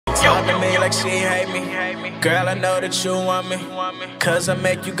Talk to me like she hate me. Girl, I know that you want me, cause I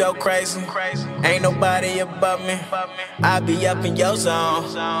make you go crazy. Ain't nobody above me. I be up in your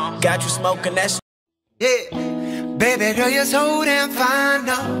zone. Got you smoking that shit. Yeah, baby girl, you're so damn fine,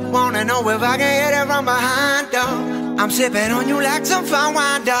 though. Wanna know if I can hit it from behind, though. I'm sipping on you like some fine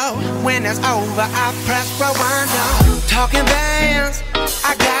wine, though. When it's over, I press rewind, though. Talking bands,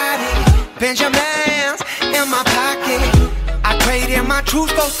 I got it. Benjamins in my pocket. I traded my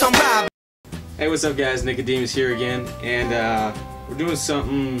truth for some rob. Hey, what's up guys, Nicodemus here again, and we're doing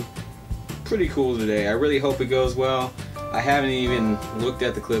something pretty cool today. I really hope it goes well. I haven't even looked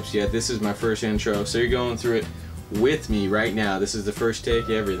at the clips yet. This is my first intro, so you're going through it with me right now. This is the first take,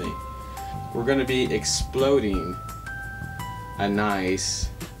 everything. We're gonna be exploding a nice,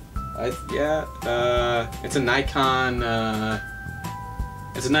 it's a Nikon,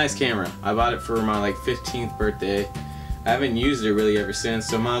 it's a nice camera. I bought it for my 15th birthday. I haven't used it really ever since,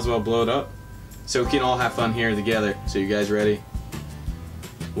 so might as well blow it up so we can all have fun here together. So you guys ready?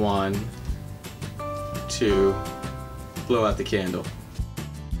 1, 2, blow out the candle.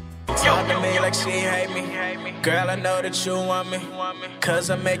 Talk to me like she hate me. Girl, I know that you want me, cause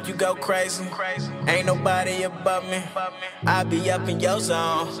I make you go crazy. Ain't nobody above me. I be up in your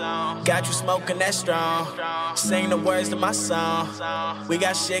zone. Got you smoking that strong. Sing the words to my song. We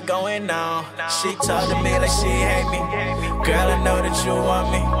got shit going on. She talk to me like she hate me. Girl, I know that you want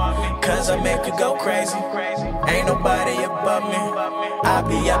me, cause I make you go crazy. Ain't nobody above me. I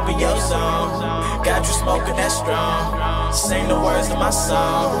be up in your zone. Got you smoking that strong. Sing the words to my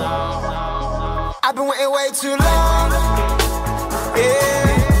song. I've been waiting way too long.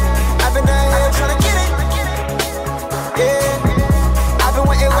 Yeah, I've been down here trying to get it. Yeah, I've been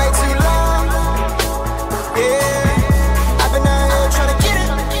waiting way too long. Yeah, I've been down here trying to get it.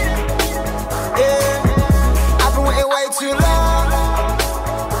 Yeah, I've been waiting way too long.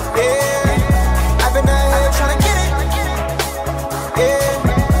 Yeah, I've been down here trying to get it. Yeah,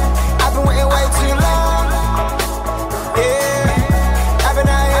 I've been waiting way too long. Yeah, I've been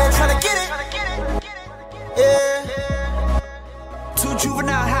down here trying to get it. Yeah. Too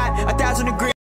juvenile hot, 1,000 degrees.